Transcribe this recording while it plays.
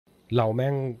เราแม่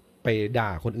งไปด่า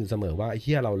คนอื่นเสมอว่าไอ้เ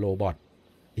หี้ยเราโรบอท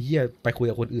ไอ้เหี้ยไปคุย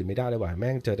กับคนอื่นไม่ได้เลยว่ะแ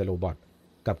ม่งเจอแต่โรบอท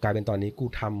กลับกลายเป็นตอนนี้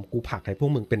กูผลักให้พวก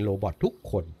มึงเป็นโรบอททุก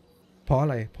คนเพราะอะ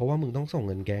ไรเพราะว่ามึงต้องส่ง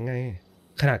เงินแก๊งไง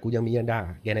ขนาดกูยังมียันด่า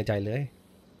แกในใจเลย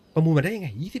ประมูลมาได้ยังไง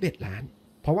21 ล้าน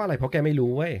เพราะว่าอะไรเพราะแกไม่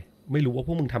รู้เว้ยไม่รู้ว่าพ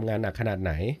วกมึงทำงานหนักขนาดไห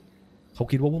นเขา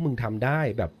คิดว่าพวกมึงทำได้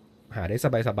แบบหาได้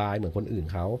สบายๆเหมือนคนอื่น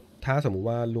เขาถ้าสมมุติ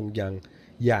ว่าลุงยัง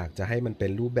อยากจะให้มันเป็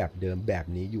นรูปแบบเดิมแบบ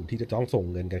นี้อยู่ที่จะต้องส่ง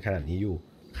เงินกันขนาดนี้อยู่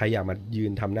ใครอยากมายื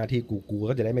นทำหน้าที่กู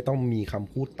ก็จะได้ไม่ต้องมีค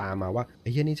ำพูดตามมาว่าไอ้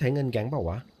เหี้ยนี่ใช้เงินแก๊งเปล่า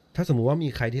วะถ้าสมมุติว่ามี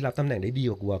ใครที่รับตำแหน่งได้ดี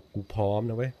กว่ากูพร้อม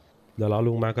นะเว้ยเดี๋ยวรอ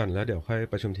ลุงมาก่อนแล้วเดี๋ยวค่อย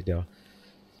ประชุมทีเดียว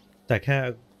แต่แค่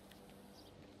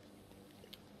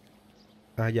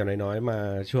อย่างน้อยๆมา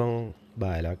ช่วง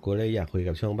บ่ายแล้วกูเลยอยากคุย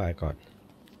กับช่วงบ่ายก่อน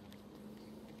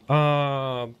เอ่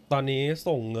ตอนนี้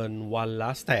ส่งเงินวันละ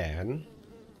100,000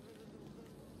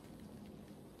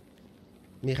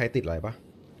มีใครติดอะไรปะ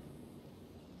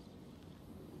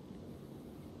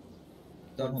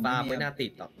คนฟาร์มไม่น่าติ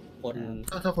ดหรอกคน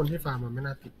ถ้าคนที่ฟาร์มมันไม่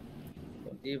น่าติดค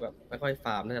นที่แบบไม่ค่อยฟ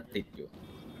าร์มน่าจะติดอยู่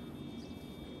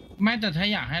ไม่แต่ถ้า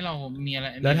อยากให้เรามีอะไร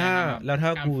แล้วถ้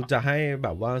ากูจะให้แบ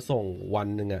บว่าส่งวัน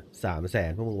หนึ่งอะ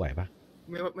300,000พวกมึงไหวปะ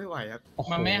ไม่ไหวครับ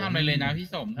มันไม่ทำอะไรเลยนะพี่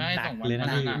สมถ้าให้ส่งวันนั้น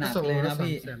นะส่งเลยนะ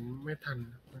พี่ไม่ทัน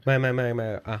ไม่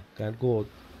อ่ะการ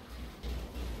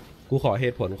กูขอเห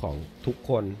ตุผลของทุก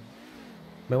คน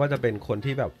ไม่ว่าจะเป็นคน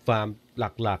ที่แบบฟาร์ม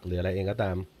หลักๆหรืออะไรเองก็ต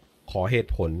ามขอเห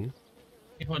ตุผล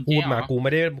พูดมากูไ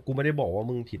ม่ได้บอกว่า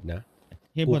มึงผิดนะ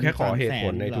กูแค่ขอเหตุผ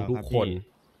ลในทุกๆคน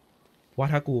ว่า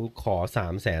ถ้ากูขอ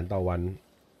300,000ต่อวัน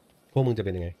พวกมึงจะเ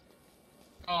ป็นยังไง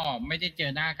ก็ไม่ได้เจ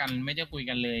อหน้ากันไม่ได้คุย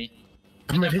กันเลย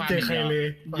ไม่ได้เจอใครเลย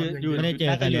ไม่ได้เจอ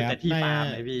กันเลยแต่ที่ฟาร์ม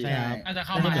ไอพี่ใช่ครับน่าจะเ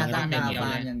ข้ามาฟาร์มอย่างเดียว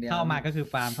เลยเข้ามาก็คือ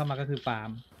ฟาร์ม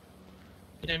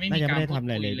จะไม่มีการพูด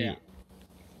คุยเลย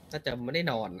น่าจะไม่ได้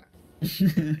นอนอ่ะ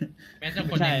แม้แต่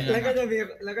คนในเมืองแล้ว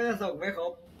ก็จะส่งไม่คร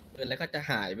บแล้วก็จะ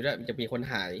หายไปด้วยมันจะมีคน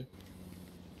หาย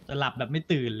จะหลับแบบไม่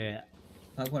ตื่นเลย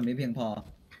พักผ่อนไม่เพียงพอ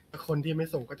คนที่ไม่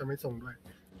ส่งก็จะไม่ส่งด้วย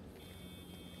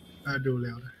ดูแ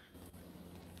ล้วนะ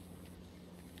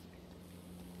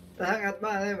แต่ถ้างัดบ้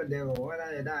านได้เหมือนเดิมผมว่าน่า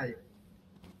จะได้อยู่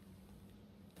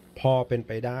พอเป็นไ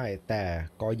ปได้แต่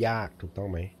ก็ยากถูกต้อง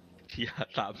ไหม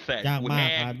300,000ยากมาก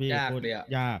ครับพี่ยา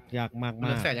กมาก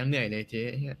100,000ยังเหนื่อยเลยเจ๊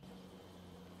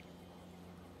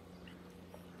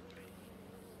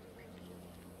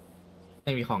ไ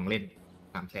ม่มีของเล่น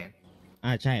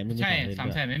300,000ใช่ไม่มีของเล่น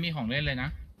300,000ไม่มีของเล่นเลยนะ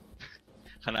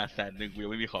ขนาด100,000กูยั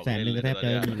งไม่มีของ100,000ก็แทบจะ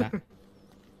ไม่มีละ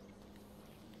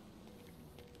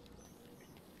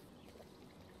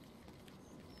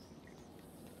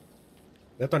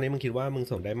แล้วตอนนี้มึงคิดว่ามึง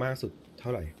ส่งได้มากสุดเท่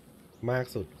าไหร่มาก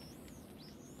สุด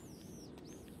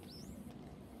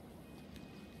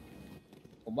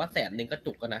ผมว่า100,000ก็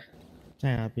จุกกันนะใ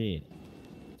ช่ครับพี่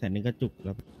100,000ก็จุกแ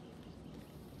ล้ว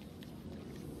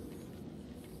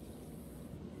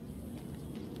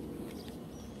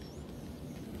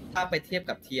ถ้าไปเทียบ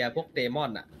กับเทียพวกเดมอ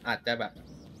นอ่ะอาจจ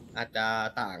ะ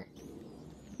ต่าง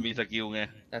มีสกิลไง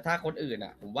แต่ถ้าคนอื่นอ่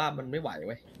ะผมว่ามันไม่ไหวเ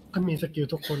ว้ยถ้ามีสกิล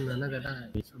ทุกคนน่าจะได้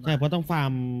ใช่เพราะต้องฟาร์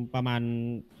มประมาณ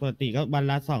ปกติก็วัน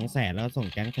ละ200,000แล้วส่ง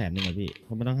แก๊ง100,000อะพี่เพ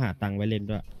ราะมันต้องหาตังค์ไว้เล่น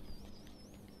ด้วย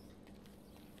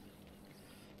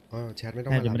แชทไม่ต้อ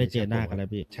งมาจะไม่ได้เจอหน้ากันแล้ว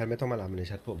พี่แชทไม่ต้องมาลำในแ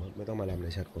ชทผมไม่ต้องมาลำใน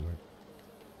แชทผ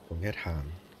มแค่ถาม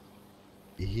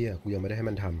ไอ้เหี้ยกูยังไม่ได้ให้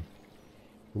มันท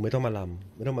ำมึงไม่ต้องมาล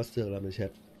ำไม่ต้องมาเสือกลำในแช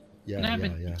ทน่าเป็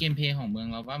นเกมเพลย์ของเมือง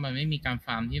เราว่ามันไม่มีการฟ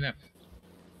าร์มที่แบบ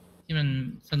ที่มัน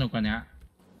สนุกกว่านี้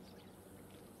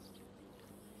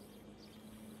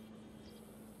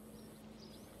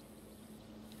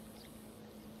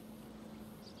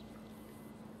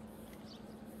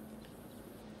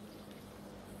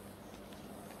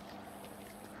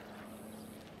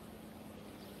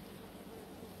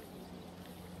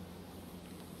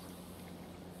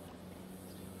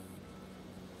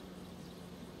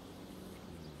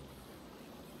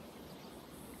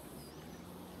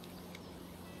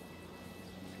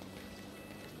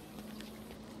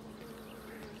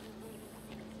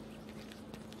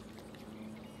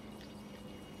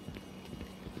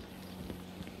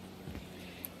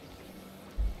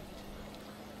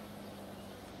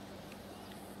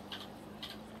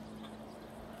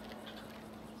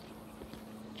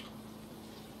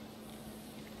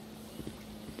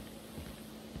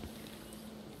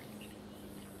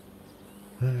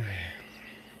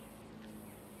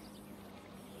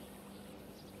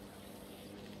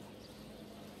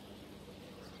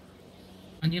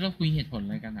อันนี้เราคุยเหตุผลอะ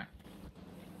ไรกันอ่ะ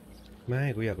ไม่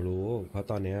กูอยากรู้เพราะ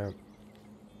ตอนเนี้ย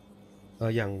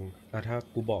อย่างถ้า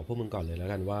กูบอกพวกมึงก่อนเลยแล้ว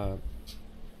กันว่า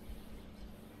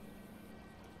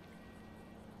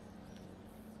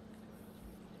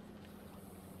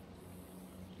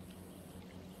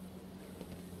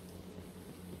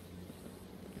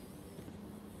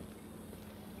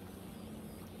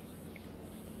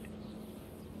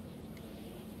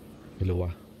ไม่รู้ว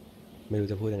ะไม่รู้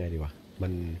จะพูดยังไงดีวะมั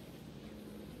น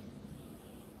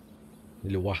ไม่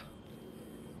รู้วะ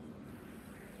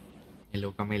ไม่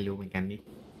รู้ก็ไม่รู้เหมือนกันนี่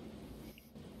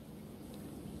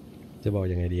จะบอก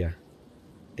ยังไงดีอะ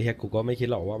ไอ้เหี้ยกูก็ไม่คิด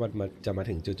หรอกว่ามันจะมา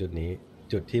ถึงจุดนี้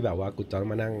จุดที่แบบว่ากูจะต้อง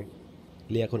มานั่ง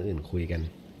เรียกคนอื่นคุยกัน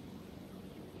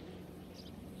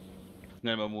เ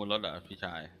งินประมูลรถเหรอพี่ช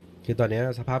าย คือตอนเนี้ย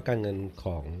สภาพการเงินข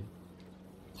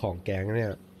องแก๊งเนี่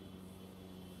ย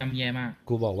ย่ำแย่มาก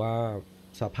กูบอกว่า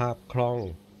สภาพคล่อง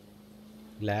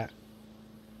และ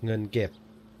เงินเก็บ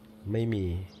ไม่มี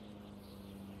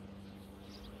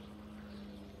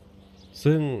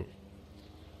ซึ่ง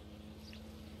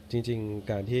จริงๆ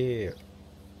การที่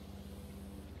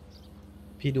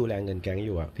พี่ดูแลเงินแก๊งอ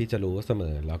ยู่อะพี่จะรู้เสม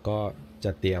อแล้วก็จ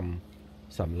ะเตรียม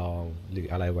สำรองหรือ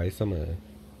อะไรไว้เสมอ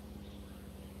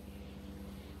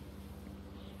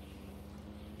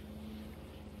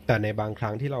แต่ในบางค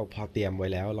รั้งที่เราพอเตรียมไว้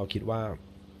แล้ว เราคิดว่า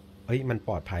เฮ้ยมันป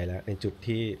ลอดภัยแล้วในจุด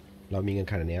ที่เรามีเงิน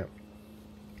ขนาดเนี้ย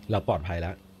เราปลอดภัยแ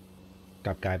ล้วก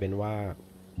ลับกลายเป็นว่า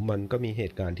มันก็มีเห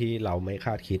ตุการณ์ที่เราไม่ค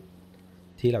าดคิด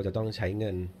ที่เราจะต้องใช้เงิ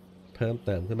นเพิ่มเ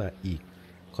ติมขึ้นมาอีก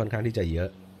ค่อนข้างที่จะเยอะ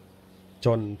จ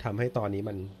นทำให้ตอนนี้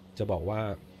มันจะบอกว่า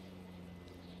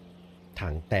ถั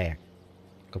งแตก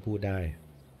ก็พูดได้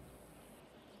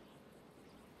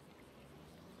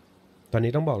ตอน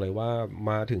นี้ต้องบอกเลยว่า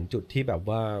มาถึงจุดที่แบบ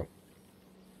ว่า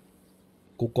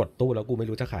กูกดตู้แล้วกูไม่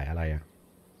รู้จะขายอะไรอะ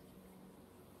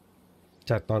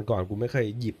จากตอนก่อนกูไม่เคย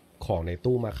หยิบของใน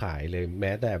ตู้มาขายเลยแ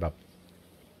ม้แต่แบบ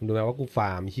ดูไหมว่ากูฟ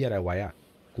าร์มที่อะไรไว้อะ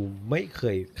กูไม่เค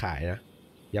ยขายนะ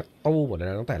ยัดตู้หมดเลย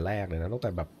นะตั้งแต่แรกเลยนะตั้งแต่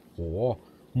แบบโห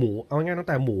หมูเอาง่ายๆตั้ง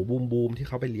แต่หมูบูมที่เ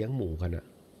ขาไปเลี้ยงหมูกันอะ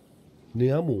เ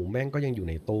นื้อหมูแม่งก็ยังอยู่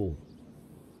ในตู้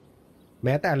แ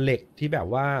ม้แต่เหล็กที่แบบ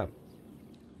ว่า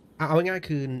เอาง่ายๆ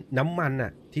คือน้ำมันอ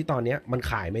ะที่ตอนเนี้ยมัน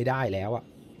ขายไม่ได้แล้วอะ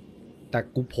แต่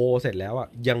กูโพเสร็จแล้วอะ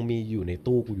ยังมีอยู่ใน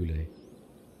ตู้กูอยู่เลย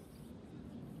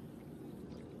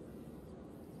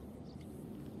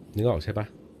นึกออกใช่ปะ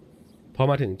พอ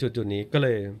มาถึงจุดนี้ก็เล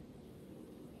ย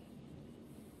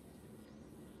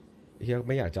เฮียไ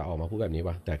ม่อยากจะออกมาพูดแบบนี้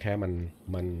วะแต่แค่มั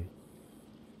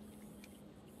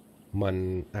น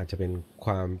อาจจะเป็นค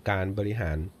วามการบริห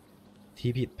าร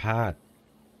ที่ผิดพลาด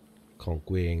ของ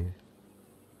กูเอง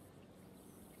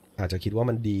อาจจะคิดว่า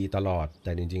มันดีตลอดแ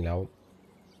ต่จริงๆแล้ว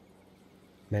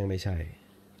แม่งไม่ใช่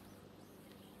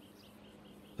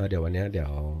เดี๋ยววันนี้เ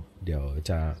ดี๋ยว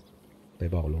จะไป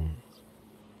บอกลุง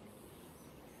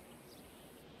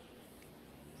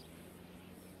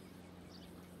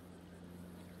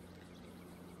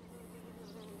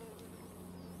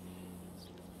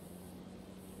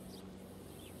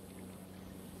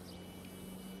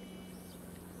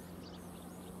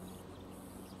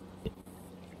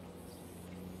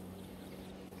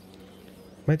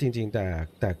ไม่จริงๆ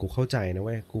แต่กูเข้าใจนะเ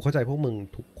ว้ยกูเข้าใจพวกมึง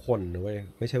ทุกคนนะเว้ย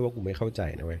ไม่ใช่ว่ากูไม่เข้าใจ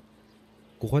นะเว้ย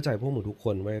กูเข้าใจพวกมึงทุกค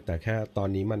นเว้ยแต่แค่ตอน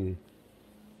นี้มัน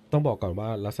ต้องบอกก่อนว่า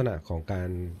ลักษณะของการ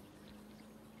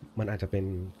มันอาจจะเป็น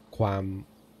ความ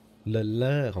เลินเ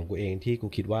ล่อของกูเองที่กู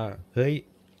คิดว่าเฮ้ย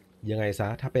ยังไงซะ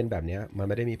ถ้าเป็นแบบเนี้ยมัน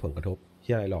ไม่ได้มีผลกระทบ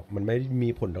ที่อะไรหรอกมันไม่มี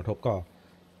ผลกระทบก็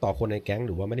ต่อคนในแก๊งห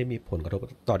รือว่าไม่ได้มีผลกระทบ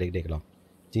ต่อเด็กๆหรอก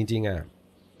จริงๆอ่ะ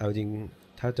เอาจริง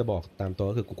ถ้าจะบอกตามตัว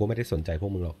ก็คือกูก็ไม่ได้สนใจพว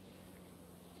กมึงหรอก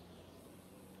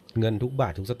เงินทุกบา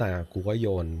ททุกสตางค์กูก็โย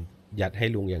นยัดให้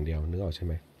ลุงอย่างเดียวนึกออกใช่ไ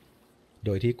หมโด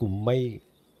ยที่กูไ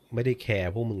ม่ได้แคร์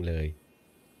พวกมึงเลย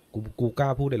กูกล้า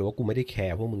พูดได้เลยว่ากูไม่ได้แค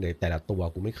ร์พวกมึงเลยแต่ละตัว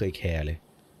กูไม่เคยแคร์เลย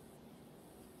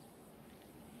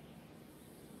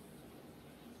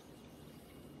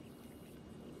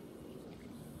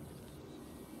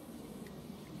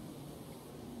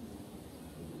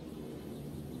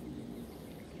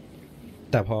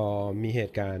แต่พอมีเห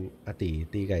ตุการณ์อาติ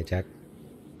ตีไก่แจ็ค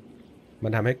มั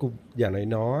นทำให้กูอย่าง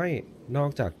น้อยๆนอ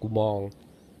กจากกูมอง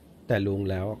แต่ลุง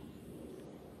แล้ว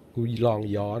กูลอง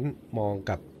ย้อนมอง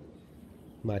กลับ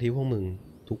มาที่พวกมึง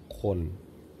ทุกคน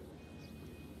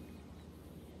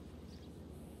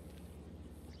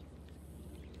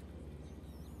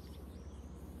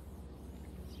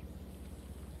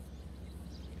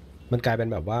มันกลายเป็น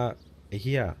แบบว่าไอ้เ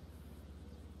หี้ย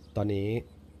ตอนนี้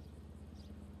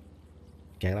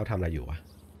แก๊งเราทำอะไรอยู่วะ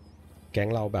แก๊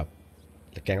งเรา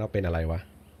เป็นอะไรวะ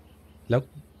แล้ว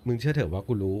มึงเชื่อเถอะว่า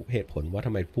กูรู้เหตุผลว่าท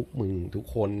ำไมพวกมึงทุก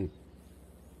คน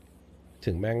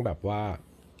ถึงแม่งแบบว่า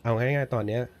เอาง่ายๆตอนเ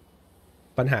นี้ย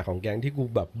ปัญหาของแก๊งที่กู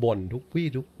แบบบ่นทุกวี่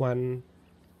ทุกวัน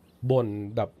บ่น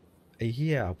แบบไอ้เ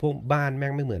หี้ยพวกบ้านแม่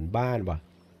งไม่เหมือนบ้านวะ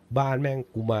บ้านแม่ง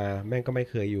กูมาแม่งก็ไม่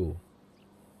เคยอยู่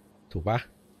ถูกปะ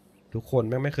ทุกคน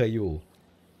แม่งไม่เคยอยู่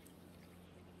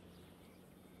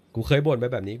กูเคยบ่นไป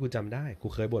แบบนี้กูจำได้กู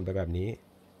เคยบ่นไปแบบนี้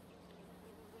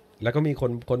แล้วก็มี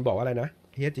คนบอกว่าอะไรนะ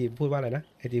เฮียจีพูดว่าอะไรนะ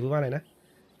ไอจีพูดว่าอะไรนะ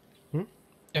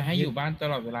จะให้อยู่บ้านต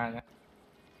ลอดเวลาแล้ว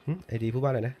ไอดีพูดว่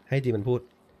าอะไรนะให้ดีมันพูด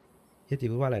เฮียดี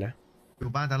พูดว่าอะไรนะ อ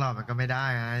ยู่บ้านตลอดมันก็ไม่ได้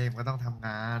ไงมันก็ต้องทำง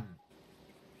าน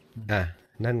อ่ะ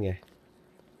นั่นไง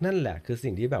นั่นแหละคือ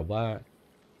สิ่งที่แบบว่า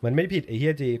มันไม่ผิดไอเฮี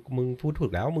ยจีมึงพูดถู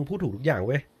กแล้วมึงพูดถูกทุกอย่างเ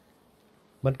ว้ย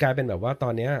มันกลายเป็นแบบว่าตอ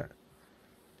นเนี้ย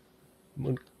มึ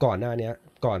งก่อนหน้าเนี้ย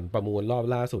ก่อนประมูลรอบ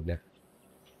ล่าสุดเนี่ย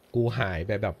กูหายไ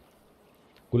ปแบบ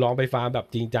กูลองไปฟาร์มแบบ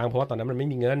จริงจังเพราะว่าตอนนั้นมันไม่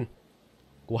มีเงิน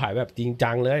กูหายแบบจริง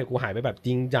จังเลยกูหายไปแบบจ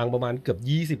ริงจังประมาณเกือ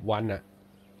บ20 วันอะ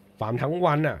ฟาร์มทั้ง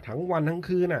วันอะทั้งวันทั้ง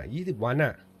คืนอะ20 วันอ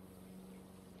ะ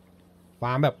ฟ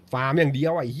าร์มแบบฟาร์มอย่างเดีย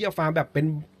วอะไอ้เหี้ยฟาร์มแบบเป็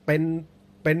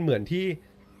นเหมือนที่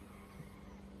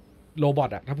โรบอท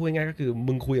อะถ้าพูดง่ายๆก็คือ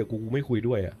มึงคุยกับกูไม่คุย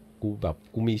ด้วยอะกูแบบ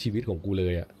กูมีชีวิตของกูเล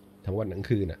ยอะทั้งวันทั้ง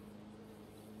คืนอะ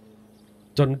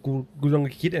จนกูลอง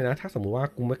คิดเลยนะถ้าสมมติว่า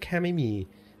กูไม่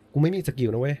มีสกิล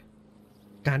นะเว้ย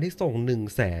การที่ส่ง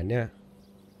100,000เนี่ย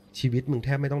ชีวิตมึงแท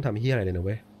บไม่ต้องทำเฮียอะไรเลยนะเ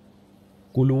ว้ย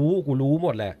กูรู้หม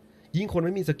ดแหละยิ่งคนไ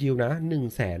ม่มีสกิลนะ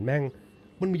100,000แม่ง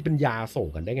มันมีปัญญาส่ง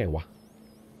กันได้ไงวะ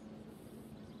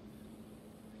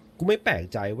กูไม่แปลก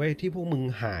ใจเว้ยที่พวกมึง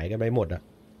หายกันไปหมดอะ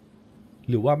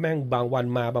หรือว่าแม่งบางวัน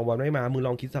มาบางวันไม่มามึงล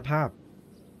องคิดสภาพ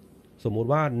สมมุติ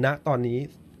ว่าณตอนนี้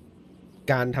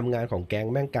การทำงานของแก๊ง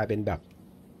แม่งกลายเป็นแบบ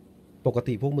ปก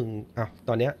ติพวกมึงต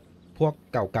อนเนี้ยพวก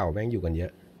เก่าๆแม่งอยู่กันเยอ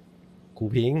ะครู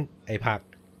พิงค์ไอ้ผัก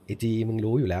ไอ้จีมึง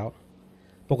รู้อยู่แล้ว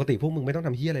ปกติพวกมึงไม่ต้องท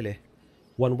ำเฮี้ยอะไรเลย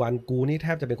วันๆกูนี่แท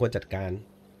บจะเป็นคนจัดการ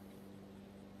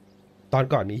ตอน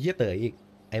ก่อนมีเฮี้ยเต๋ออีก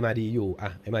ไอ้มาดีอยู่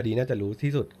ไอ้มาดีน่าจะรู้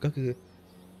ที่สุดก็คือ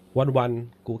วัน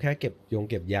ๆกูแค่เ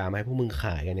ก็บยามาให้พวกมึงข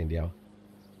ายกันอย่างเดียว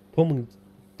พวกมึง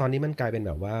ตอนนี้มันกลายเป็นแ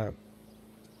บบว่า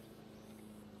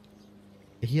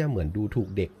ไอ้เฮี้ยเหมือนดูถูก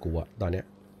เด็กกูอะตอนเนี้ย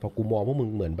พอกูมองพวกมึง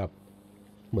เหมือนแบบ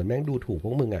เหมือนแม่งดูถูกพ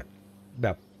วกมึงอะแบ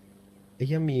บไอ้เ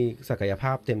ฮี้ยมีศักยภ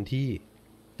าพเต็มที่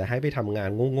แต่ให้ไปทำงาน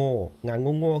โง่ๆงาน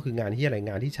โง่ๆคืองานเฮี้ยอะไร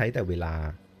งานที่ใช้แต่เวลา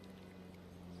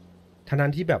ทั้งนั้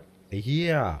นที่แบบไอ้เฮี้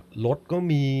ยรถก็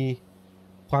มี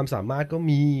ความสามารถก็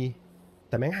มี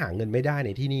แต่แม่งหาเงินไม่ได้ใน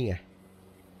ที่นี่ไง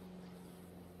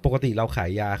ปกติเราขาย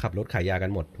ยาขับรถขายยากั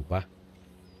นหมดถูกปะ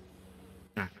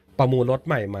ประมูลรถใ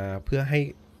หม่มาเพื่อให้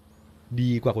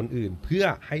ดีกว่าคนอื่นเพื่อ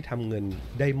ให้ทำเงิน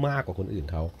ได้มากกว่าคนอื่น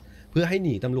เขาเพื่อให้ห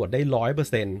นีตำรวจได้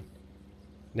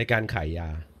100%ในการขายยา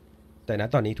แต่ณ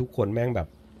ตอนนี้ทุกคนแม่งแบบ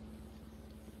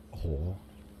โอ้โห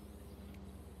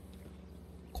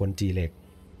คนจีเหล็ก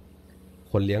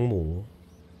คนเลี้ยงหมู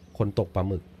คนตกปลา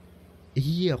หมึกเ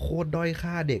ฮียโคตรด้อย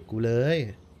ค่าเด็กกูเลย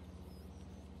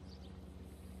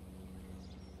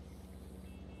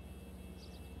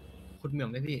ขุดเหมือ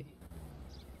งได้พี่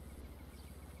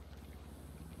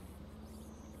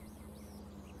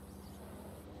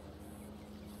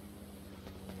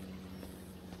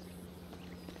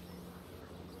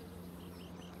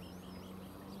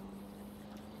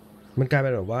มันกลายเป็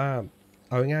นแบบว่า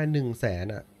เอาง่ายๆ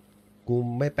100,000อ่ะกู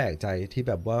ไม่แปลกใจที่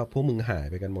แบบว่าพวกมึงหาย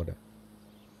ไปกันหมดอ่ะ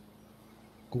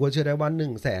กูก็เชื่อได้ว่า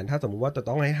100,000ถ้าสมมติว่าจะ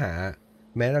ต้องให้หา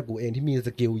แม้แต่กูเองที่มีส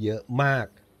กิลเยอะมาก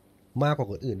กว่า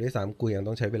คนอื่นด้วยซ้ำกูยัง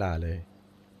ต้องใช้เวลาเลย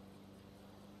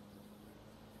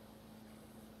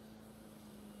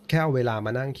แค่เอาเวลาม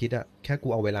านั่งคิดอะแค่กู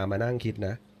เอาเวลามานั่งคิดน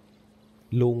ะ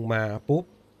ลุงมาปุ๊บ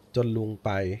จนลุงไป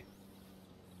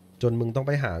จนมึงต้องไ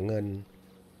ปหาเงิน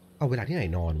เอาเวลาที่ไหน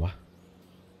นอนวะ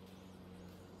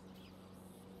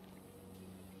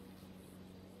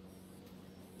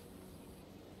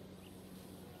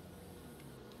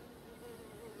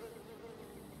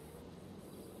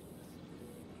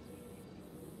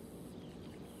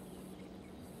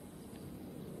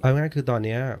เอาง่ายคือตอนเ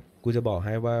นี้ยกูจะบอกใ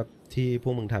ห้ว่าที่พ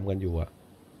วกมึงทำกันอยู่อะ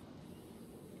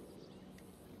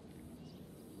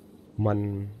มัน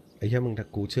ไอ้เหี้ยมึง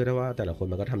กูเชื่อได้ว่าแต่ละคน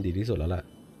มันก็ทำดีที่สุดแล้วล่ะ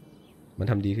มัน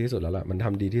ทำดีที่สุดแล้วล่ะมันท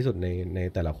ำดีที่สุดใน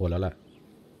แต่ละคนแล้วล่ะ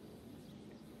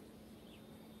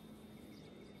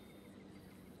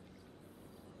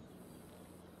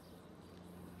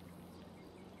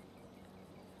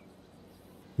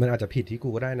มันอาจจะผิดที่กู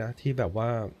ก็ได้นะที่แบบว่า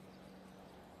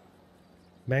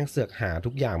แม่งเสือกหา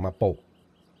ทุกอย่างมาโปะ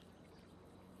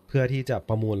เพื่อที่จะป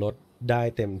ระมูลรถได้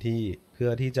เต็มที่เพื่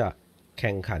อที่จะแ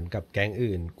ข่งขันกับแก๊ง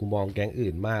อื่นกูมองแก๊ง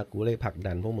อื่นมากกูเลยผลัก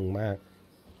ดันพวกมึงมาก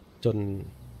จน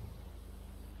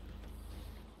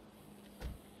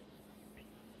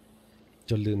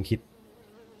ลืมคิด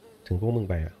ถึงพวกมึง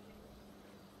ไปอะ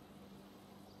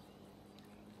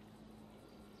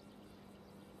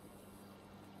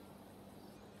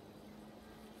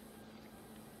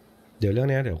เดี๋ยวเรื่อง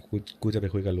นี้เดี๋ยวกูจะไป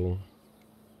คุยกับลุง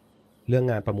เรื่อง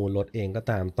งานประมูลรถเองก็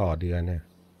ตามต่อเดือนเนี่ย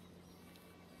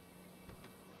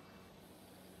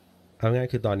เอาง่าย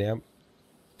คือตอนเนี้ย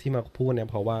ที่มาพูดเนี่ย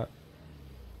เพราะว่า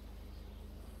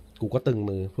กูก็ตึง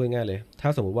มือพูดง่ายเลยถ้า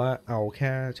สมมุติว่าเอาแ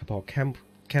ค่เฉพาะ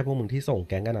แค่พวกมึงที่ส่ง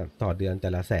แก๊งกันอะต่อเดือนแต่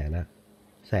ละแสนอะ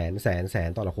แสน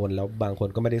ต่อละคนแล้วบางคน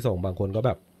ก็ไม่ได้ส่งบางคนก็แ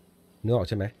บบนึกออก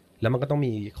ใช่ไหมแล้วมันก็ต้อง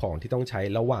มีของที่ต้องใช้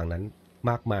ระหว่างนั้น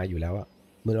มากมายอยู่แล้วอะ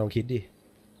มึงลองคิดดิ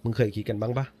มึงเคยคิดกันบ้า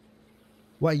งปะ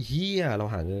ว่าไอ้เหี้ยเรา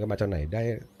หาเงินกันมาจากไหนได้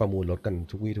ประมูลรถกัน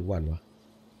ทุกวี่ทุกวันวะ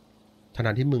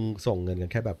ทั้งที่มึงส่งเงินกั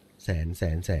นแค่แบบแส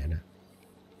นอะ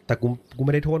แต่กูไ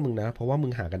ม่ได้โทษมึงนะเพราะว่ามึ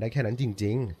งหากันได้แค่นั้นจ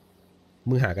ริงๆ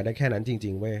มึงหากันได้แค่นั้นจริ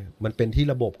งๆเว้ยมันเป็นที่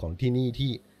ระบบของที่นี่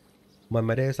ที่มันไ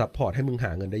ม่ได้ซัพพอร์ตให้มึงห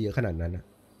าเงินได้เยอะขนาดนั้นนะ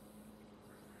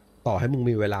ต่อให้มึง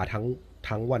มีเวลา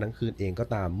ทั้งวันทั้งคืนเองก็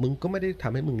ตามมึงก็ไม่ได้ท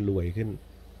ำให้มึงรวยขึ้น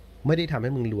ไม่ได้ทำใ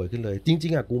ห้มึงรวยขึ้นเลยจริ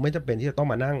งๆอ่ะกูไม่จำเป็นที่จะต้อง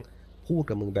มานั่งพูด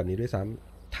กับมึงแบบนี้ด้วยซ้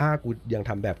ำถ้ากูยัง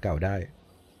ทำแบบเก่าได้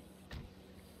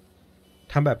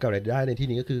ทำแบบเก่าได้ในที่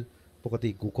นี้ก็คือปกติ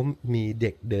กูก็มีเ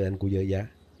ด็กเดินกูเยอะแยะ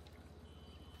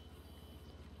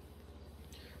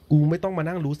กูไม่ต้องมา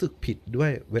นั่งรู้สึกผิดด้ว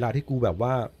ยเวลาที่กูแบบ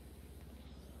ว่า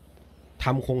ท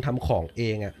ำของเอ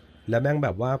งอะแล้วแม่งแบ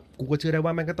บว่ากูก็เชื่อได้ว่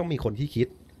าแม่งก็ต้องมีคนที่คิด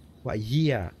ว่าไอ้เหี้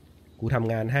ยกูท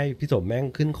ำงานให้พี่สมแม่ง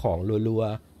ขึ้นของรัว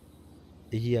ๆ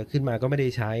ไอ้เหี้ยขึ้นมาก็ไม่ได้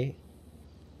ใช้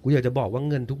กูอยากจะบอกว่า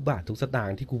เงินทุกบาททุกสตาง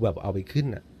ค์ที่กูแบบเอาไปขึ้น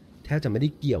อะแทบจะไม่ได้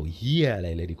เกี่ยวเหี้ยอะไร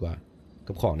เลยดีกว่า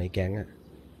กับของในแก๊งอะ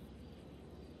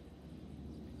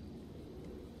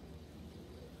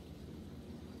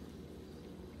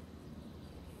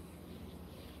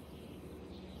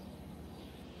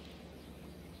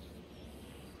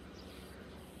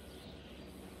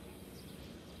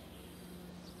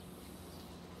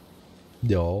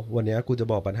เดี๋ยววันนี้กูจะ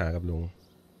บอกปัญหากับลุง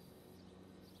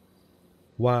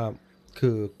ว่าคื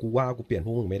อกูว่ากูเปลี่ยนพ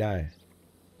วกมึงไม่ได้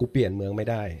กูเปลี่ยนเมืองไม่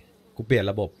ได้กูเปลี่ยน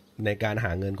ระบบในการห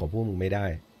าเงินของพวกมึงไม่ได้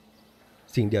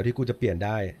สิ่งเดียวที่กูจะเปลี่ยนไ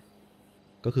ด้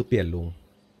ก็คือเปลี่ยน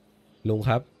ลุงค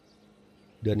รับ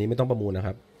เดือนนี้ไม่ต้องประมูลนะค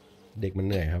รับเด็กมันเ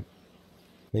หนื่อยครับ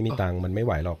ไม่มีตังค์มันไม่ไ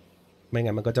หวหรอกไม่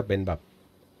งั้นมันก็จะเป็นแบบ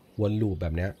วนลูปแบ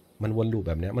บเนี้ยมันวนลูป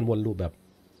แบบเนี้ยมันวนลูปแบบ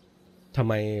ทำ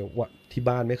ไมวะที่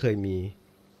บ้านไม่เคยมี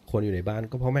คนอยู่ในบ้าน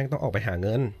ก็เพราะแม่งต้องออกไปหาเ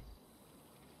งิน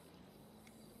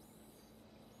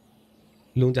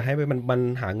ลุงจะให้มัน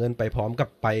หาเงินไปพร้อมกับ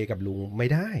ไปกับลุงไม่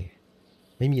ได้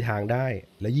ไม่มีทางได้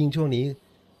แล้วยิ่งช่วงนี้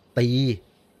ตี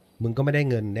มึงก็ไม่ได้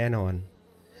เงินแน่นอน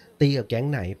ตีกับแก๊ง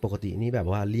ไหนปกตินี่แบบ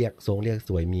ว่าเรียกส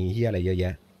วยมีเฮียอะไรเยอะแย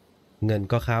ะเงิน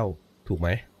ก็เข้าถูกไหม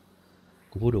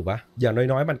กูพูดถูกปะอย่าง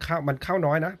น้อยๆมันเข้า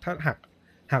น้อยนะถ้า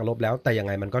หักลบแล้วแต่ยังไ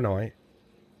งมันก็น้อย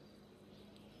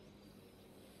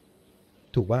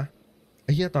ถูกปะไ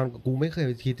อ้เหี้ยตอนกูไม่เคย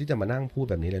คิดที่จะมานั่งพูด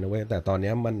แบบนี้เลยนะเว้ยแต่ตอนเ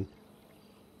นี้ย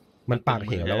มันปากเ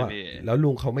หวแล้วอะแล้วลุ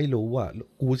งเขาไม่รู้อะ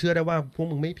กูเชื่อได้ว่าพวก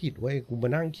มึงไม่ผิดเว้ยกูมา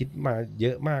นั่งคิดมาเย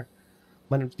อะมาก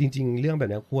มันจริงๆเรื่องแบบ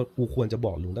นี้กูควรจะบ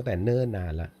อกลุงตั้งแต่เนิ่นนา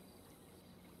นละ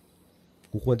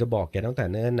กูควรจะบอกแกตั้งแต่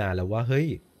เนิ่นนานแล้วว่าเฮ้ย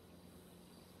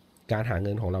การหาเ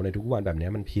งินของเราในทุกวันแบบนี้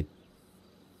มันผิด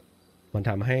มัน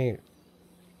ทำให้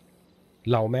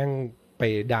เราแม่งไป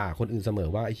ด่าคนอื่นเสมอ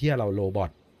ว่าไอ้เหี้ยเราโรบอ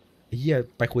ทไอ้เหี้ย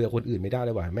ไปคุยกับคนอื่นไม่ได้เล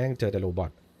ยว่ะแม่งเจอแต่โรบอ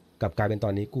ทกับกลายเป็นตอ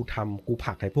นนี้กูผ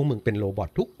ลักให้พวกมึงเป็นโรบอท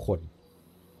ทุกคน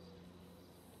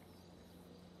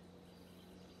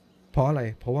เพราะอะไร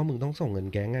เพราะว่ามึงต้องส่งเงิน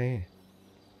แก๊งไง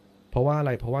เพราะว่าอะไ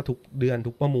รเพราะว่าทุกเดือน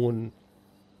ทุกประมูล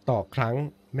ต่อครั้ง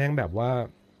แม่งแบบว่า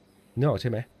นึกออกใช่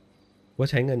ไหมว่า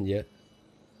ใช้เงินเยอะ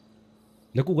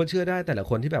แล้วกูก็เชื่อได้แต่ละ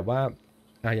คนที่แบบว่า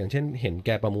อย่างเช่นเห็นแก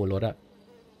ประมูลรถอะ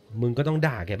มึงก็ต้อง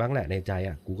ด่าแกบ้างแหละในใจอ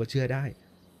ะกูก็เชื่อได้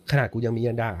ขนาดกูยังมี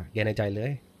ยันด่าแกในใจเล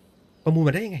ยประมูลม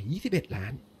าได้ยังไง21 ล้า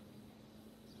น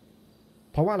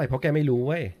เพราะว่าอะไรเพราะแกไม่รู้เ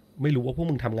ว้ยไม่รู้ว่าพวก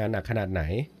มึงทำงานหนักขนาดไหน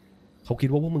เขาคิด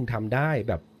ว่าพวกมึงทำได้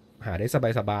แบบหาได้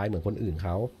สบายๆเหมือนคนอื่นเข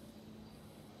า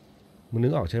มึงนึ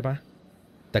กออกใช่ปะ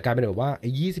แต่กลายเป็นแบบว่าไอ้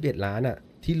21 ล้านอะ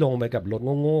ที่ลงไปกับรถ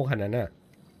โง่ๆขนาดนั้นอะ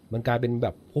มันกลายเป็นแบ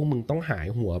บพวกมึงต้องหาย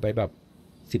หัวไปแบบ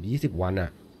10-20 วันอะ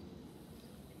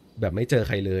แบบไม่เจอใ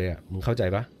ครเลยอะมึงเข้าใจ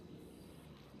ปะ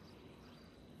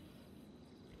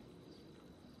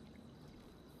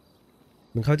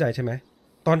มึงเข้าใจใช่ไหม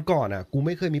ตอนก่อนอ่ะกูไ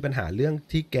ม่เคยมีปัญหาเรื่อง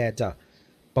ที่แกจะ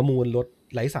ประมูลรถ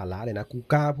ไร้สาระเลยนะกู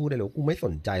กล้าพูดได้เลยว่ากูไม่ส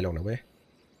นใจหรอกนะเว้ย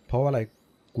เพราะว่าอะไร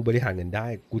กูบริหารเงินได้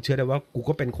กูเชื่อได้ว่ากู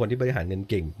ก็เป็นคนที่บริหารเงิน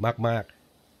เก่งมาก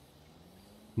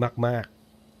ๆมากๆ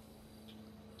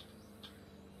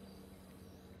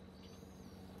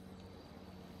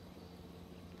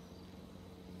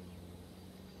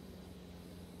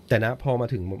แต่นะพอมา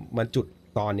ถึงมันจุด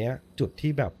ตอนเนี้ยจุด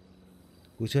ที่แบบ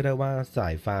กูเชื่อได้ว่าสา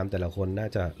ยฟาร์มแต่ละคนน่า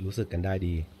จะรู้สึกกันได้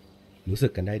ดี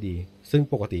ซึ่ง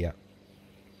ปกติอ่ะ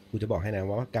กูจะบอกให้นะ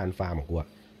ว่าการฟาร์มของกูอะ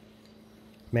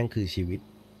แม่งคือชีวิต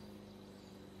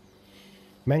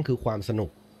แม่งคือความสนุ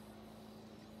ก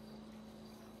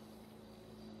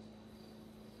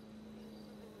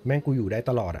แม่งกูอยู่ได้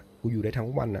ตลอดอ่ะกูอยู่ได้ทั้ง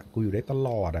วันอ่ะกูอยู่ได้ตล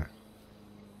อดอ่ะ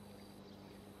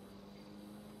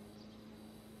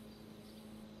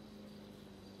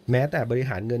แม้แต่บริ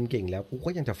หารเงินเก่งแล้วกูก็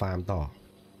ยังจะฟาร์มต่อ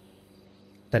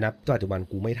แต่ณปัจจุบัน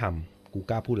กูไม่ทำกู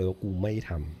กล้าพูดเลยว่ากูไม่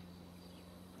ทำ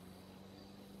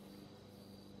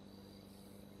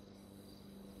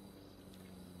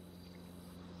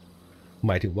ห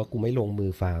มายถึงว่ากูไม่ลงมื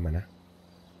อฟาร์มนะ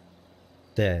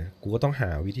แต่กูก็ต้องหา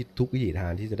ทุกวิธีทา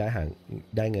งที่จะ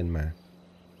ได้เงินมา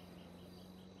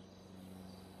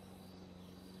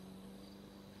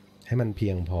ให้มันเพี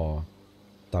ยงพอ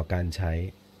ต่อการใช้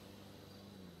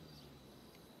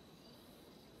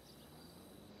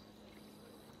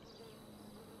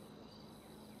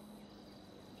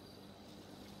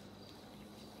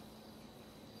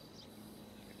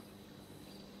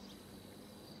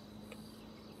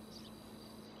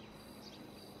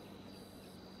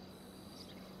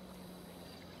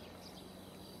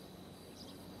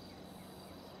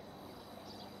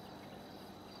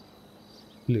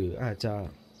หรืออาจจะ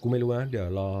กูไม่รู้นะเดี๋ยว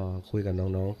รอคุยกับ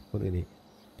น้องๆคนอื่นอีก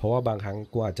เพราะว่าบางครั้ง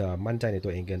กูอาจจะมั่นใจในตั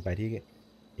วเองเกินไปที่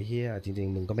ไอ้เหี้ยจริง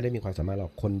ๆมึงก็ไม่ได้มีความสามารถหรอ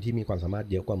กคนที่มีความสามารถ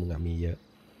เยอะกว่ามึงมีเยอะ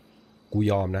กู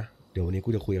ยอมนะเดี๋ยววันนี้กู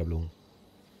จะคุยกับลุง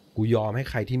กูยอมให้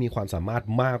ใครที่มีความสามารถ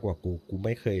มากกว่ากูไ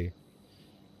ม่เคย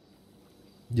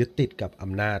ยึดติดกับอ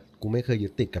ำนาจกูไม่เคยยึ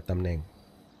ดติดกับตำแหน่ง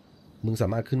มึงสา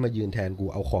มารถขึ้นมายืนแทนกู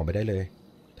เอาของไปได้เลย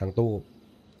ทั้งตู้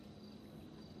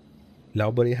แล้ว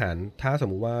บริหารถ้าสม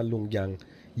มุติว่าลุงยัง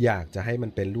อยากจะให้มั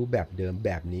นเป็นรูปแบบเดิมแ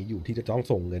บบนี้อยู่ที่จะต้อง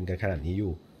ส่งเงินกันขนาดนี้อ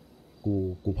ยู่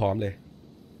กูพร้อมเลย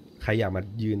ใครอยากมา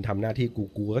ยืนทำหน้าที่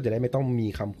กูก็จะได้ไม่ต้องมี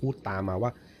คำพูดตามมาว่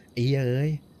าไอ้เอ้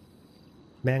ย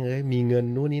แม่งเอ้ยมีเงิน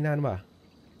นู่นนี่นั่นว่ะ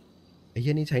ไอ้เ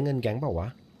หี้ยนี่ใช้เงินแก๊งเปล่าวะ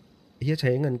ไอ้เหี้ยใ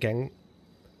ช้เงินแก๊ง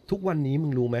ทุกวันนี้มึ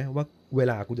งรู้ไหมว่าเว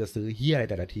ลากูจะซื้อเหี้ยอะไร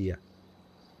แต่ละทีอะ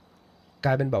กล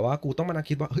ายเป็นแบบว่ากูต้องมานั่ง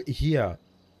คิดว่าเฮ้ยไอ้เหี้ย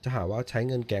จะหาว่าใช้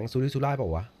เงินแก๊งซุรุ่ยซุร่ายเปล่า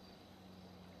วะ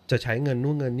จะใช้เงิน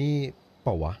นู่นเงินนี่เป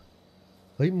ล่าวะ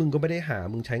เฮ้ยมึงก็ไม่ได้หา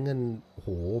มึงใช้เงินโห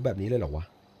แบบนี้เลยเหรอวะ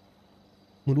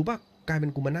มึงรู้ป่ะกลายเป็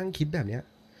นกูมานั่งคิดแบบเนี้ย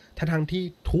ทั้งที่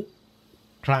ทุก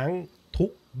ครั้งทุ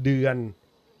กเดือน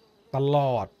ตล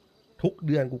อดทุกเ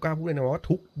ดือนกูกล้าพูดเลยนะว่า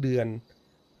ทุกเดือน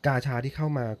กาชาที่เข้า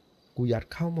มากูยัด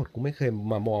เข้าหมดกูไม่เคย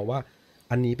มามองว่า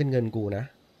อันนี้เป็นเงินกูนะ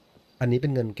อันนี้เป็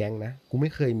นเงินแก๊งนะกูไ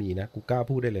ม่เคยมีนะกูกล้า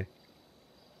พูดได้เลย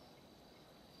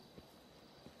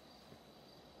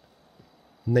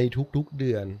ในทุกๆเ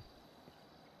ดือน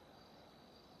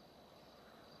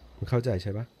มึงเข้าใจใ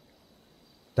ช่ปะ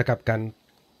แต่กับ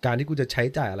การที่กูจะใช้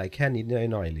จ่ายอะไรแค่นิด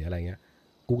หน่อยหรืออะไรเงี้ย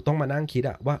กูต้องมานั่งคิด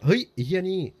อะว่าเฮ้ยไอ้เหี้ย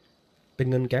นี่เป็น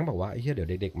เงินแก๊งเปล่าวะไอ้เหี้ยเดี๋ยว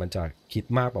เด็กๆมันจะคิด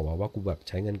มากเปล่าวะว่ากูแบบใ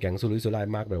ช้เงินแก๊งสุรุ่ยสุร่าย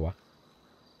มากเลยวะ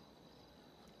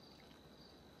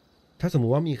ถ้าสมมุ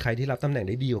ติว่ามีใครที่รับตำแหน่ง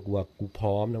ได้ดีกว่ากูพ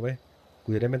ร้อมนะเว้ยกู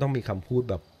จะได้ไม่ต้องมีคำพูด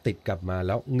แบบติดกลับมาแ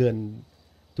ล้วเงิน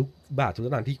ทุกบาททุกส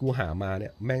ตางค์ที่กูหามาเนี่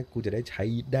ยแม่งกูจะได้ใช้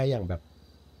ได้อย่างแบบ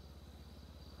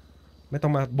ไม่ต้อ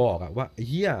งมาบอกอะว่าเ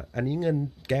ฮียอันนี้เงิน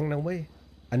แก๊งนะเว้ย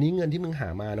อันนี้เงินที่มึงหา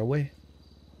มานะเว้ย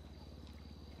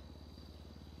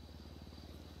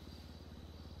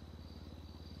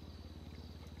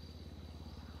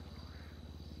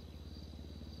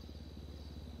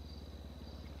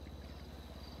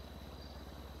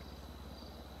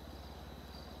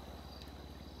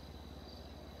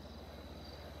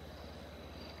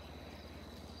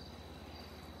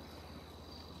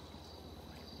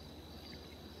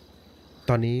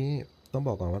ตอนนี้ต้องบ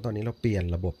อกก่อนว่าตอนนี้เราเปลี่ยน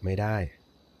ระบบไม่ได้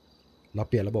เรา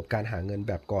เปลี่ยนระบบการหาเงิน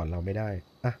แบบก่อนเราไม่ได้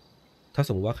อะถ้าส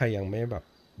มมติว่าใครยังไม่แบบ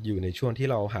อยู่ในช่วงที่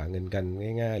เราหาเงินกัน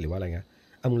ง่ายๆหรือว่าอะไรเงี้ย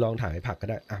มึงลองถ่ายผักก็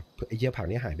ได้อะไอ้เหี้ยผัก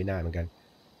นี่หายไปนานเหมือนกัน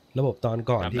ระบบตอน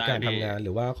ก่อนที่การทำงานห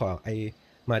รือว่าขอไอ้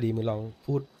มาดีมึงลอง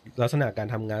พูดลักษณะการ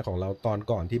ทำงานของเราตอน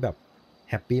ก่อนที่แบบ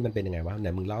แฮปปี้มันเป็นยังไงวะไหน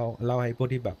มึงเล่าให้พวก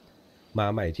ที่แบบมา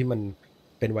ใหม่ที่มัน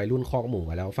เป็นวัยรุ่นคอกหมู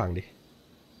มาแล้วฟังดิ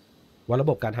ว่าระ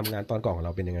บบการทำงานตอนก่อนของเ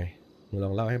ราเป็นยังไงมึงล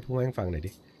องเล่าให้พวกแม่งฟังหน่อย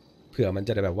ดิเผื่อมันจ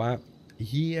ะได้แบบว่าเ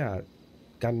ฮีย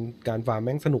การฟาร์มแ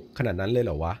ม่งสนุกขนาดนั้นเลยเห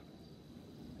รอวะ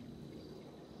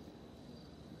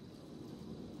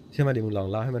ใช่ไหมดิมึงลอง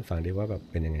เล่าให้มันฟังดิว่าแบบ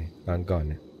เป็นยังไงตอนก่อน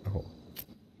เนี่ยโอ้โห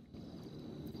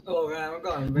งานเมื่อ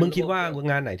ก่อน มึงคิดว่า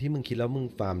งานไหนที่มึงคิดแล้วมึง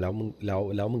ฟาร์มแล้วมึงแ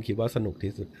ล้วมึงคิดว่าสนุก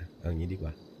ที่สุดเอาอย่างนี้ดีกว่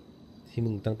าที่มึ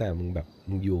งตั้งแต่มึงแบบ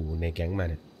มึงอยู่ในแก๊งมา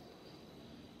เนี่ย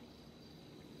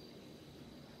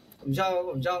ผมช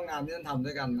อบงานที่มันทำ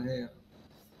ด้วยกันนะ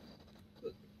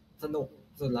สนุก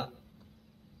สุดละ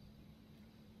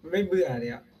ไม่เบื่อเ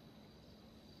นี่ย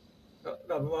แ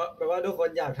บบว่าทุกคน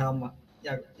อยากทำอ่ะอ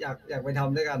ยากไปท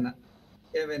ำด้วยกันอ่ะ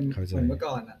เป็นเหมือนเมื่อ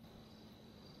ก่อนอ่ะ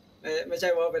ไม่ใช่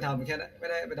ว่าไปทำแค่ไม่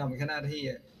ได้ไปทำแค่หน้าที่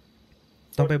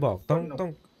ต้องไปบอกต้อ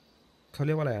งเขาเ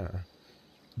รียกว่าอะไรอ่ะ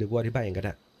เดี๋ยวกูอธิบายเองก็ไ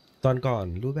ด้ตอนก่อน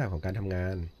รูปแบบของการทำงา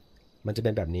นมันจะเ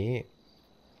ป็นแบบนี้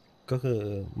ก็คือ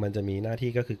มันจะมีหน้าที่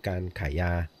ก็คือการขายย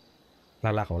า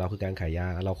หลักๆของเราคือการขายยา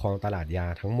เราครองตลาดยา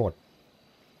ทั้งหมด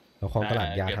เราครองตลาด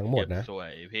ยาทั้งหมดนะ เก็บสว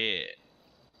ยพี่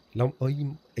แล้ว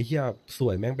ไอ้เหี้ยส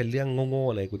วยแม่งเป็นเรื่องโง่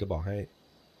ๆเลยกูจะบอกให้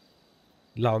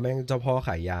เราแม่งเจ้าพ่อข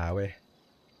ายยาเว้ย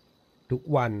ทุก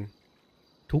วั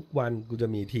นกูจะ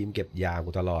มีทีมเก็บยากู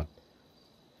ตลอด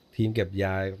ทีมเก็บย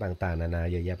าต่างๆนานา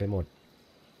เยอะแยะไปหมด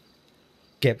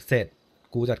เก็บเสร็จ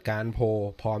กูจัดการโพล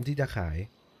พร้อมที่จะขาย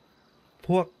พ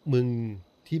วกมึง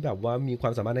ที่แบบว่ามีควา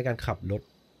มสามารถในการขับรถ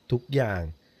ทุกอย่าง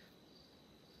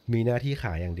มีหน้าที่ข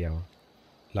ายอย่างเดียว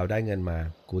เราได้เงินมา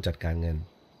กูจัดการเงิน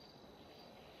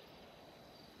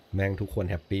แม่งทุกคน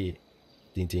แฮปปี้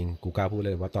จริงๆกูกล้าพูดเ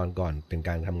ลยว่าตอนก่อนเป็นก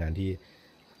ารทำงานที่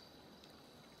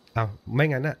ไม่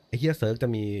งั้นอะไอ้เฮียเซิร์ฟจะ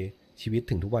มีชีวิต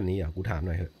ถึงทุกวันนี้กูถามห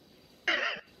น่อยเถอะ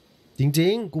จริ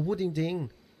งๆกูพูดจริง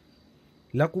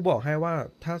ๆแล้วกูบอกให้ว่า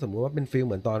ถ้าสมมุติว่าเป็นฟิลเ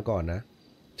หมือนตอนก่อนนะ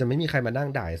จะไม่มีใครมานั่ง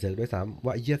ด่าเซิร์ฟด้วยซ้ำว่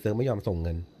าไอ้เฮียเซิร์ฟไม่ยอมส่งเ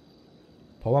งิน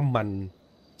เพราะว่ามัน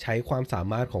ใช้ความสา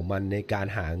มารถของมันในการ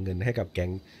หาเงินให้กับแก๊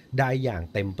งได้อย่าง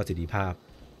เต็มประสิทธิภาพ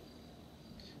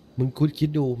มึงคิด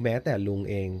ดูแม้แต่ลุง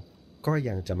เองก็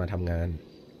ยังจะมาทำงาน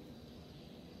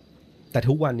แต่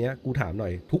ทุกวันนี้กูถามหน่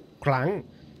อยทุกครั้ง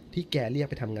ที่แกเรียก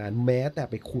ไปทำงานแม้แต่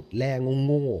ไปขุดแร่โ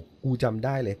ง่ๆกูจำไ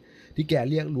ด้เลยที่แก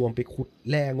เรียกรวมไปขุด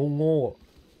แร่โง่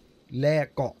ๆแร่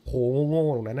เกาะโพโง่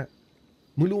ๆตรงนั้นน่ะ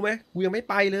มึงรู้ไหมกูยังไม่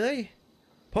ไปเลย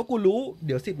เพราะกูรู้เ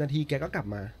ดี๋ยว10 นาทีแกก็กลับ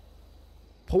มา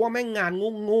เพราะว่าแม่งงาน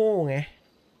โง่ๆไง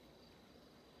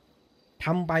ท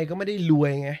ำไปก็ไม่ได้รว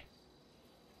ยไง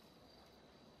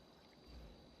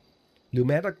หรือแ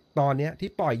ม้แต่ตอนเนี้ยที่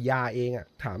ปล่อยยาเองอะ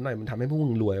ถามหน่อยมันทำให้พวกมึ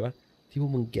งรวยวะที่พว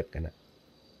กมึงเก็บกันอะ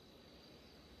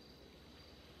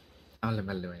เอาเลย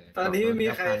มันเลย ตอนนี้ไม่มี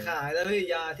ใครขายแล้ว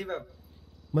ยาที่แบบ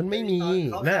มันไม่มี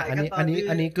นั่นอั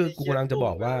นนี้คือกูกำลังจะบ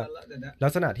อกว่าลั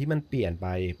กษณะที่มันเปลี่ยนไป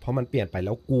เพราะมันเปลี่ยนไปแ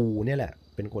ล้วกูเนี่ยแหละ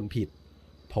เป็นคนผิด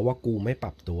เพราะว่ากูไม่ป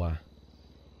รับตัว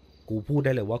กูพูดไ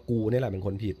ด้เลยว่ากูเนี่ยแหละเป็นค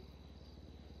นผิด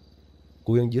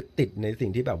กูยังยึดติดในสิ่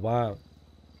งที่แบบว่า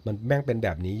มันแม่งเป็นแบ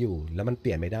บนี้อยู่แล้วมันเป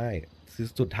ลี่ยนไม่ได้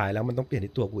สุดท้ายแล้วมันต้องเปลี่ยน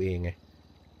ที่ตัวกูเองไง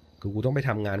กูต้องไปท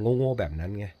ำงานโง่ๆแบบนั้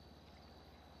นไง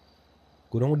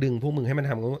กูต้องดึงพวกมึงให้มัน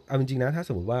ทำเอาจริงๆนะถ้าส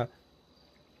มมติว่า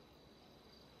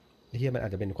เฮียมันอา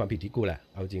จจะเป็นความผิดที่กูแหละ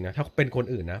เอาจริงนะถ้าเป็นคน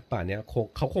อื่นนะป่านนี้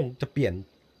เขาคงจะเปลี่ยน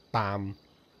ตาม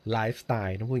ไลฟ์สไต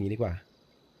ล์ต้องพูดอย่างนี้ดีกว่า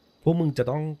พวกมึงคงจะ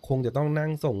ต้องนั่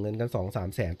งส่งเงินกัน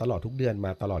2-3 แสนตลอดทุกเดือนม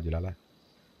าตลอดอยู่แล้วล่ะ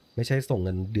ไม่ใช่ส่งเ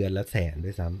งินเดือนละ100,000ด้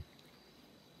วยซ้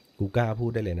ำกูกล้าพู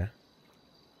ดได้เลยนะ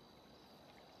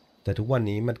แต่ทุกวัน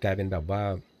นี้มันกลายเป็นแบบว่า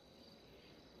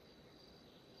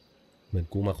เหมือน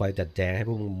กูมาคอยจัดแจงให้พ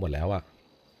วกมึงหมดแล้วอะ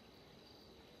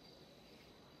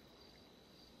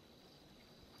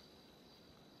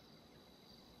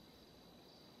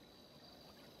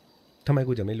ทำไม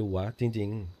กูจะไม่รู้วะจริง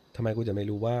ๆทำไมกูจะไม่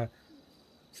รู้ว่า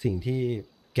สิ่งที่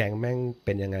แกงแม่งเ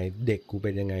ป็นยังไงเด็กกูเ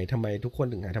ป็นยังไงทำไมทุกคน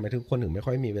ถึงไม่ค่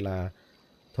อยมีเวลา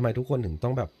ทำไมทุกคนถึงต้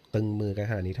องแบบตึงมือกัน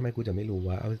ขนาดนี้ทำไมกูจะไม่รู้ว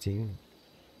ะเอาจริง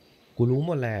กูรู้ห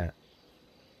มดแหละ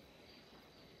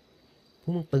พว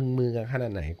กมึงตึงมือกันขนา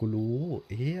ดไหนกูรู้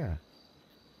เฮีย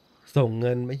ส่งเ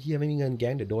งินไม่เฮียไม่มีเงินแก๊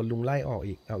งเดี๋ยวโดนลุงไล่ออก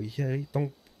อีกเอาอีเฮียต้อง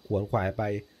ขวนขวายไป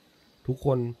ทุกค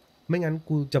นไม่งั้น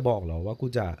กูจะบอกเหรอว่ากู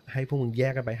จะให้พวกมึงแย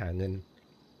กกันไปหาเงิน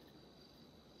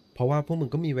เพราะว่าพวกมึง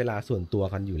ก็มีเวลาส่วนตัว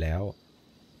กันอยู่แล้ว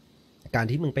การ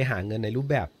ที่มึงไปหาเงินในรูป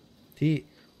แบบที่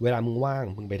เวลามึงว่าง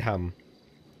มึงไปท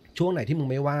ำช่วงไหนที่มึง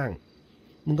ไม่ว่าง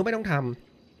มึงก็ไม่ต้องท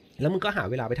ำแล้วมึงก็หา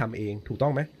เวลาไปทำเองถูกต้อ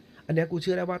งไหมอันนี้กูเ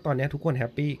ชื่อได้ว่าตอนนี้ทุกคนแฮ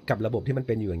ปปี้กับระบบที่มันเ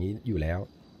ป็นอยู่อย่างนี้อยู่แล้ว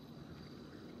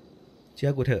เชื่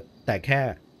อกูเถอะแต่แค่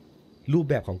รูป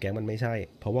แบบของแก๊งมันไม่ใช่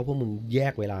เพราะว่าพวกมึงแย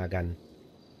กเวลากัน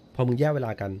พอมึงแยกเวล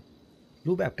ากัน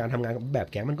รูปแบบการทำงานแบบ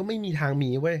แก๊งมันก็ไม่มีทางมี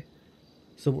เว้ย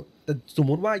สม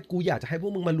มติว่ากูอยากจะให้พว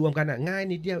กมึงมารวมกันง่าย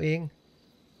นิดเดียวเอง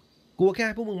กูแค่ใ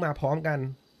ห้พวกมึงมาพร้อมกัน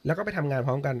แล้วก็ไปทำงานพ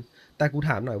ร้อมกันแต่กูถ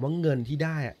ามหน่อยว่าเงินที่ไ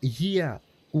ด้ไอ้เหี้ย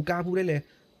กูกล้าพูดได้เลย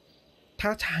ถ้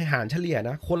าหารเฉลี่ย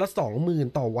นะคนละ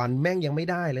 20,000 ต่อวันแม่งยังไม่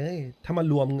ได้เลยถ้ามา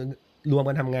รวม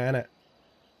กันทำงาน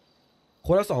ค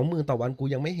นละ 20,000 ต่อวันกู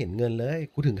ยังไม่เห็นเงินเลย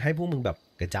กูถึงให้พวกมึงแบบ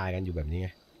กระจายกันอยู่แบบนี้ไง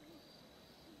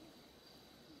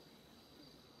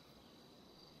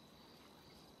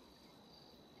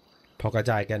พอกระ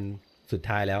จายกันสุด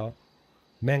ท้ายแล้ว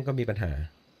แม่งก็มีปัญหา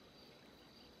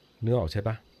นึกออกใช่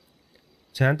ปะ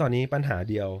ฉะนั้นตอนนี้ปัญหา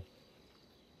เดียว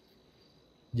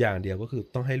อย่างเดียวก็คือ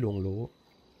ต้องให้ลุงรู้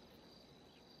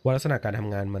ว่าลักษณะการท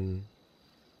ำงานมัน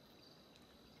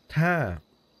ถ้า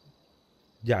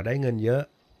อยากได้เงินเยอะ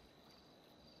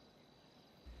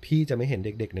พี่จะไม่เห็นเ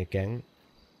ด็กๆในแก๊ง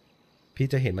พี่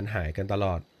จะเห็นมันหายกันตล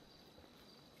อด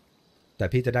แต่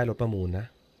พี่จะได้รถประมูลนะ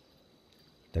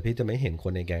แต่พี่จะไม่เห็นค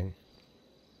นในแก๊ง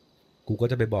กูก็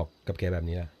จะไปบอกกับแกแบบ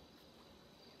นี้ล่ะ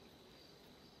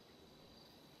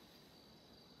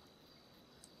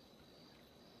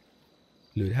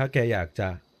หรือถ้าแกอยากจะ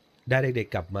ได้เด็ก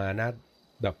ๆกลับมานะ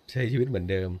แบบใช้ชีวิตเหมือน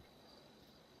เดิม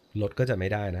รถก็จะไม่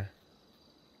ได้นะ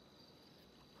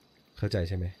เข้าใจ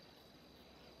ใช่ไหม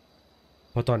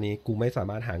เพราะตอนนี้กูไม่สา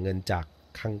มารถหาเงินจาก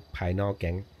ข้างภายนอกแ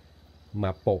ก๊งม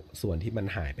าโปะส่วนที่มัน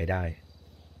หายไปได้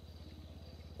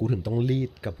กูถึงต้องรี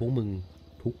ดกับพวกมึง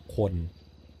ทุกคน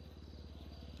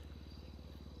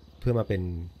เพื่อมาเป็น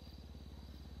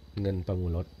เงินประมู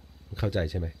ลรถเข้าใจ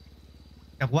ใช่ไหม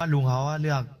แต่ว่าลุงเขาเ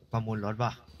ลือกประมูลรถป่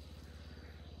ะ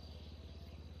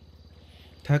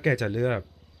ถ้าแกจะเลือก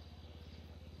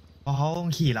เพราะเขา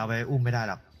ขี่เราไปอุ้มไม่ได้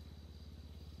หรอก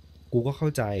กูก็เข้า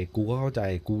ใจ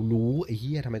กูรู้ไอ้เ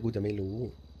หี้ยทำไมกูจะไม่รู้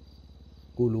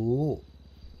กูรู้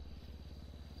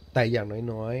แต่อย่าง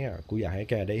น้อยๆอ่ะกูอยากให้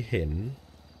แกได้เห็น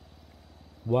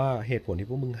ว่าเหตุผลที่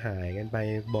พวกมึงหายกันไป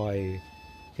บ่อย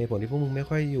เหตุผลที่พวกมึงไม่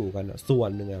ค่อยอยู่กันส่วน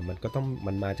หนึ่งอ่ะ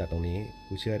มันมาจากตรงนี้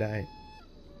กูเชื่อได้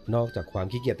นอกจากความ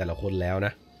ขี้เกียจแต่ละคนแล้วน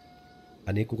ะ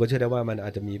อันนี้กูก็เชื่อได้ว่ามันอ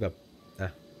าจจะมีแบบอ่ะ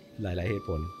หลายๆเหตุผ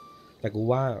ลแต่กู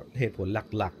ว่าเหตุผล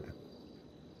หลัก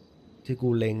ๆที่กู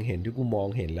เล็งเห็นที่กูมอง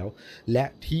เห็นแล้วและ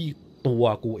ที่ตัว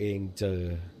กูเองเจอ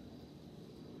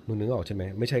มึงนึกออกใช่ไหม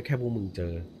ไม่ใช่แค่พวกมึงเจ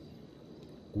อ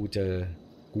กูเ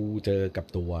จอกับ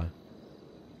ตัว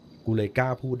กูเลยกล้า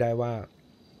พูดได้ว่า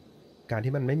การ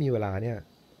ที่มันไม่มีเวลาเนี่ย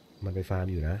มันไปฟาร์ม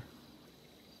อยู่นะ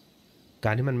ก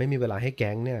ารที่มันไม่มีเวลาให้แ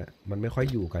ก๊งเนี่ยมันไม่ค่อย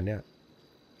อยู่กันเนี่ย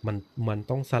มัน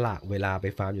ต้องสละเวลาไป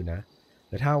ฟาร์มอยู่นะ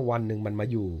แต่ถ้าวันหนึ่งมันมา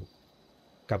อยู่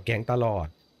กับแก๊งตลอด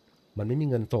มันไม่มี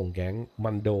เงินส่งแก๊ง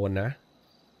มันโดนนะ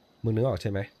มึงนึกออกใ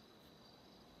ช่ไหม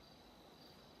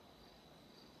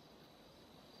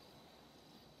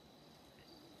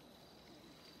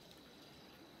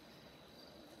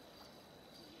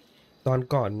ตอน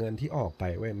ก่อนเงินที่ออกไป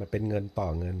เว้ยมันเป็นเงินต่อ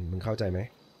เงินมึงเข้าใจไหม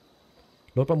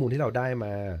รถประมูลที่เราได้ม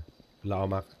าเราเอา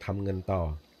มาทำเงินต่อ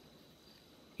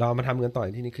เราเอามาทำเงินต่อใน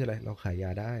ที่นี้คืออะไรเราขายย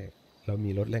าได้เรามี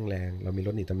รถแรงๆเรามีร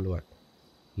ถหนีตำรวจ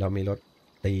เรามีรถ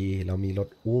ตีเรามีรถ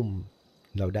อุ้ม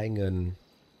เราได้เงิน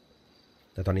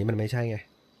แต่ตอนนี้มันไม่ใช่ไง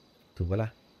ถูกปะล่ะ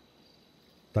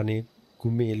ตอนนี้กู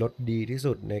มีรถดีที่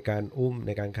สุดในการอุ้มใ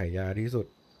นการขายยาที่สุด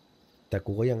แต่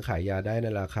กูก็ยังขายยาได้ใน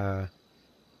ราคา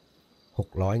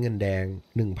600เงินแดง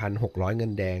 1,600 เงิ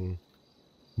นแดง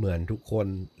เหมือนทุกคน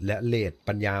และเรท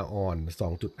ปัญญาอ่อน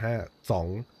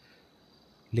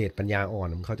 2.5 เรทปัญญาอ่อน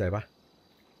มึงเข้าใจปะ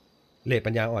เรท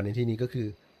ปัญญาอ่อนในที่นี้ก็คือ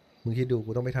มึงคิดดูกู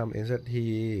ต้องไปทำ NZT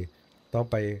ต้อง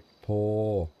ไปโพ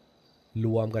ร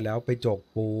วมกันแล้วไปจก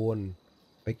ปูน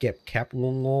ไปเก็บแคป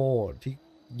โง่ๆที่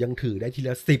ยังถือได้ทีล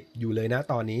ะ10อยู่เลยนะ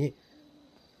ตอนนี้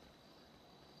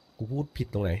กูพูดผิด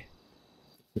ตรงไหน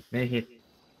ไม่ผิด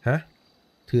ฮะ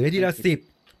ถือได้ทีละ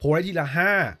10โพลได้ทีละ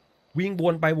5วิ่งว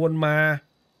นไปวนมา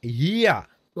ไอ้เหี้ย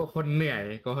ก็คนเหนื่อย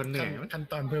ขั้น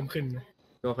ตอนเพิ่มขึ้นนะ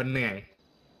ก็คนเหนื่อย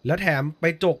แล้วแถมไป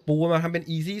จกปูมาทำเป็น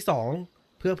easy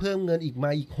 2เพื่อเพิ่มเงินอีกมา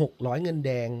อีก600เงินแ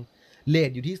ดงเรท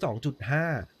อยู่ที่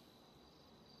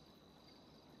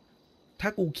 2.5 ถ้า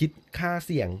กูคิดค่าเ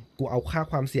สี่ยงกูเอาค่า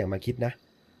ความเสี่ยงมาคิดนะ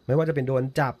ไม่ว่าจะเป็นโดน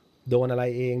จับโดนอะไร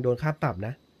เองโดนค่าปรับน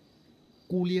ะ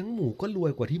กูเลี้ยงหมูก็รว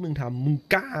ยกว่าที่มึงทำมึง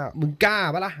กล้า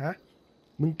ปะล่ะฮะ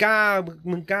มึงกล้า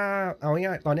เอา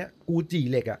ง่ายๆตอนเนี้ยกูจี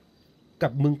เหล็กอะกั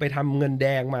บมึงไปทำเงินแด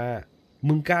งมา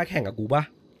มึงกล้าแข่งกับกูปะ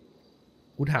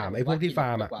กูถามไอ้พวกที่ฟา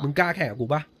ร์มอะมึงกล้าแข่งกับกู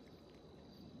ปะ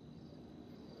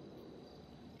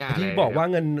ที่บอกว่า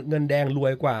เงินแดงรว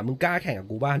ยกว่ามึงกล้าแข่งกับ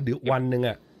กูบ้างเดือนวันหนึ่งอ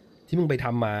ะที่มึงไปท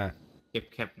ำมาเก็บ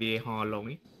แคปดีฮอลง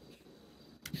นี่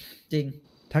จริง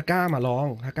ถ้ากล้ามาลอง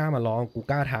กู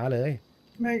กล้าท้าเลย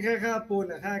ไม่แค่ค่าปูน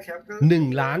อะค่าแคปก็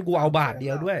1 ล้านกูเอาบาทเดี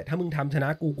ยวด้วยถ้ามึงทำชนะ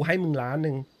กูให้มึง1 ล้าน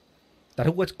แต่ถ้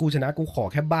ากูชนะกูขอ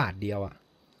แค่บาทเดียวอะ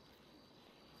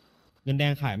เงินแด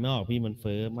งขายไม่ออกพี่มันเ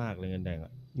ฟ้อมากเลยเงินแดงอ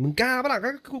ะมึงกล้าปะล่ะก็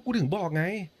กูถึงบอกไง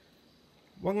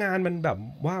ว่างานมันแบบ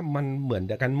ว่ามันเหมือนเ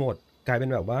ดียวกันหมดกลายเป็น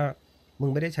แบบว่ามึง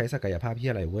ไม่ได้ใช้ศักยภาพที่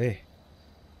อะไรเว้ย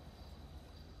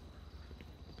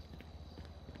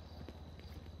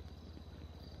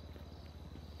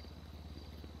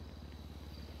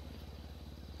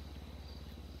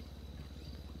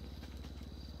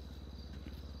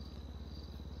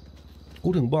กู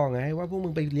ถึงบอกไงว่าพวกมึ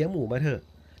งไปเลี้ยงหมูมาเถอะ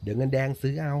เดี๋ยวเงินแดง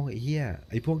ซื้อเอาไอ้เหี้ย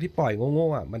ไอ้พวกที่ปล่อยโง่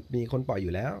ๆอ่ะมันมีคนปล่อยอ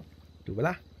ยู่แล้วถูกปะ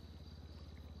ล่ะ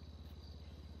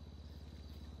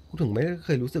กูถึงไม่เค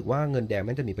ยรู้สึกว่าเงินแดง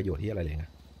มันจะมีประโยชน์ที่อะไรเลยไง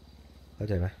เข้า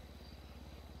ใจไหม